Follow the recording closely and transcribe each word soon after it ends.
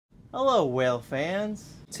Hello, whale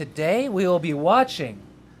fans. Today we will be watching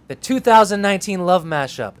the 2019 Love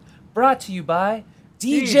Mashup, brought to you by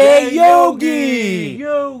DJ Yogii.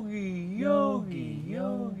 Yogii.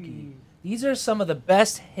 These are some of the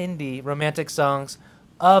best Hindi romantic songs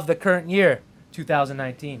of the current year,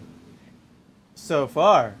 2019. So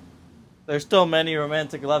far, there's still many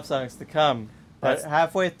romantic love songs to come, but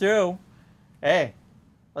halfway through, hey,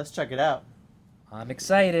 let's check it out. I'm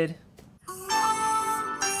excited.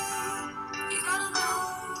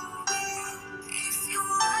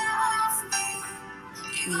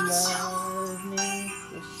 Love me,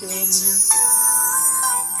 show me.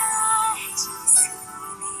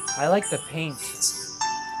 I like the paint.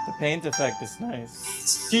 The paint effect is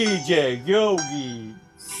nice. DJ Yogii.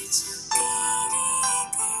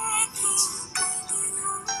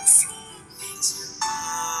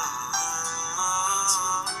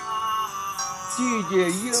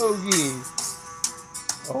 DJ Yogii.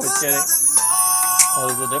 Oh, it's getting. Oh,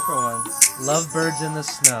 there's a different one. Lovebirds in the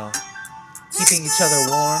snow, keeping each other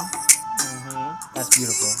warm. That's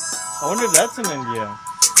beautiful. I wonder if that's in India.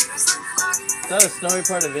 Is that a snowy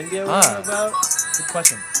part of India we're talking about? Good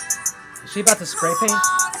question. Is she about to spray paint?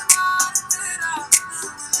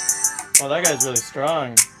 Oh, that guy's really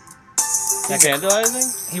strong. He's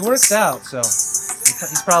vandalizing? He works out, so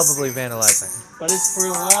he's probably vandalizing. But it's for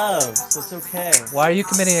love, so it's okay. Why are you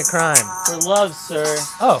committing a crime? For love, sir.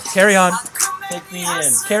 Oh, carry on. Take me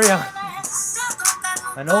in. Carry on.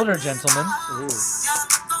 An older gentleman. Ooh.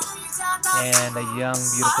 And a young,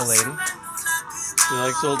 beautiful lady. She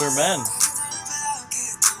likes older men.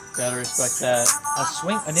 Gotta respect that.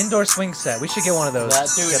 An indoor swing set. We should get one of those.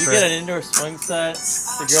 Dude, if you get an indoor swing set,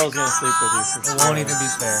 the girl's gonna sleep with you for sure. It won't even be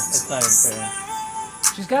fair. It's not even fair.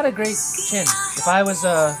 She's got a great chin. If I was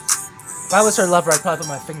her lover, I'd probably put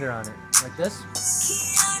my finger on it. Like this.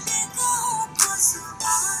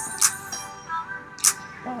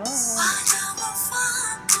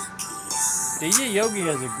 DJ Yogii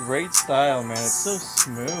has a great style, man. It's so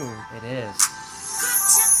smooth. It is.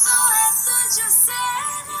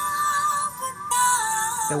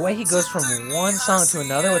 The way he goes from one song to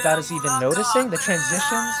another without us even noticing, the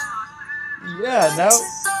transitions. Yeah, now...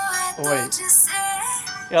 Oh, wait.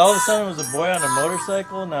 Yeah, all of a sudden it was a boy on a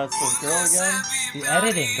motorcycle, now it's this girl again. The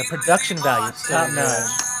editing, the production value, it's top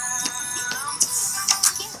notch.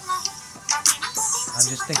 I'm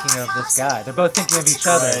just thinking of this guy. They're both thinking of each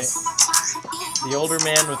other. Right. The older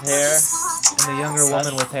man with hair. And the younger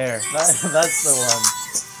woman with hair. That's the one.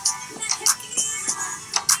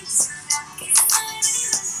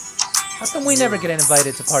 How come we never get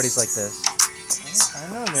invited to parties like this? I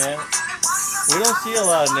know, man. We don't see a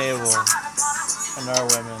lot of navel in our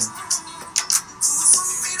women.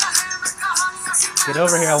 Get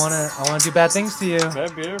over here. I wanna do bad things to you. Very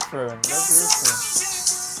beautiful. Very beautiful.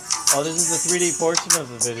 Oh, this is the 3D portion of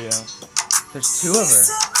the video. There's two of her.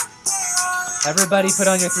 Everybody put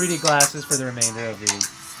on your 3D glasses for the remainder of the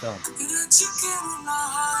film.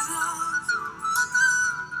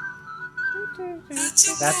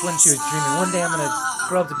 That's when she was dreaming. One day I'm going to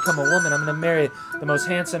grow up to become a woman. I'm going to marry the most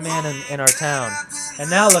handsome man in our town.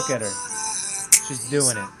 And now look at her. She's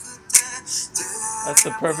doing it. That's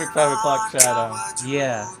the perfect 5 o'clock shadow.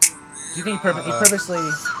 Yeah. Do you think he purposely...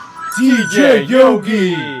 DJ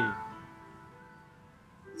Yogii!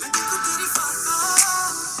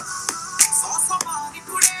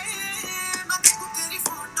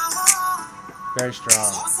 Very strong.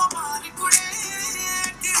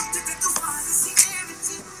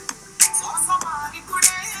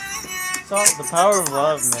 It's all the power of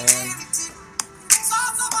love, man.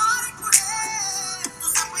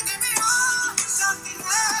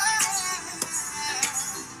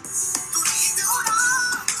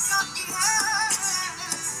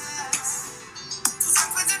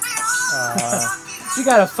 She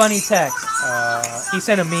got a funny text. He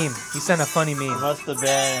sent a meme. He sent a funny meme. It must have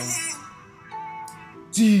been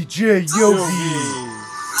DJ Yogii.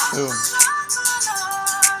 Boom.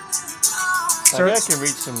 That guy can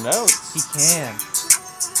reach some notes. He can.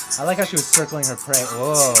 I like how she was circling her prey.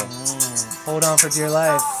 Whoa. Hold on for dear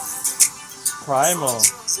life. Primal.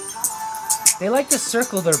 They like to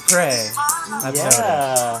circle their prey. I've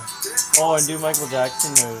noticed. Oh, and do Michael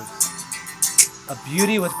Jackson moves. A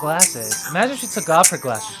beauty with glasses. Imagine if she took off her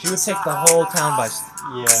glasses. She would take the whole town by...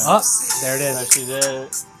 Yeah. Oh, there it is. No, she did.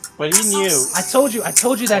 But he knew. I told you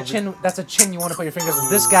that chin, that's a chin you want to put your fingers on.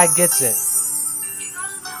 This guy gets it.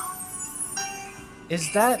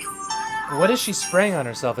 Is that... What is she spraying on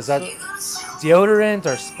herself? Is that deodorant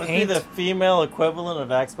or paint? Must be the female equivalent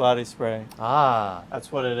of Axe body spray. Ah.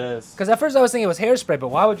 That's what it is. Because at first I was thinking it was hairspray, but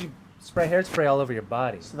why would you spray hairspray all over your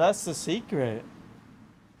body? So that's the secret.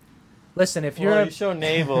 Listen, if you show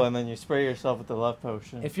navel and then you spray yourself with the love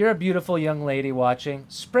potion. If you're a beautiful young lady watching,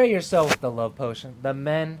 spray yourself with the love potion. The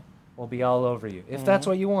men will be all over you. If that's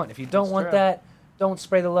what you want. If you don't want that, don't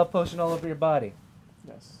spray the love potion all over your body.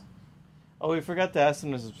 Yes. Oh, we forgot to ask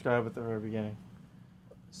them to subscribe at the very beginning.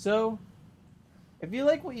 So, if you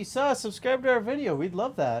like what you saw, subscribe to our video. We'd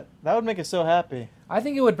love that. That would make us so happy. I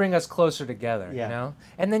think it would bring us closer together, you know?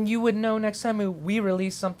 And then you would know next time we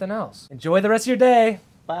release something else. Enjoy the rest of your day.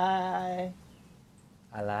 Bye.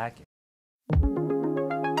 I like it.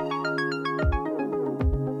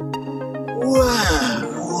 Wow.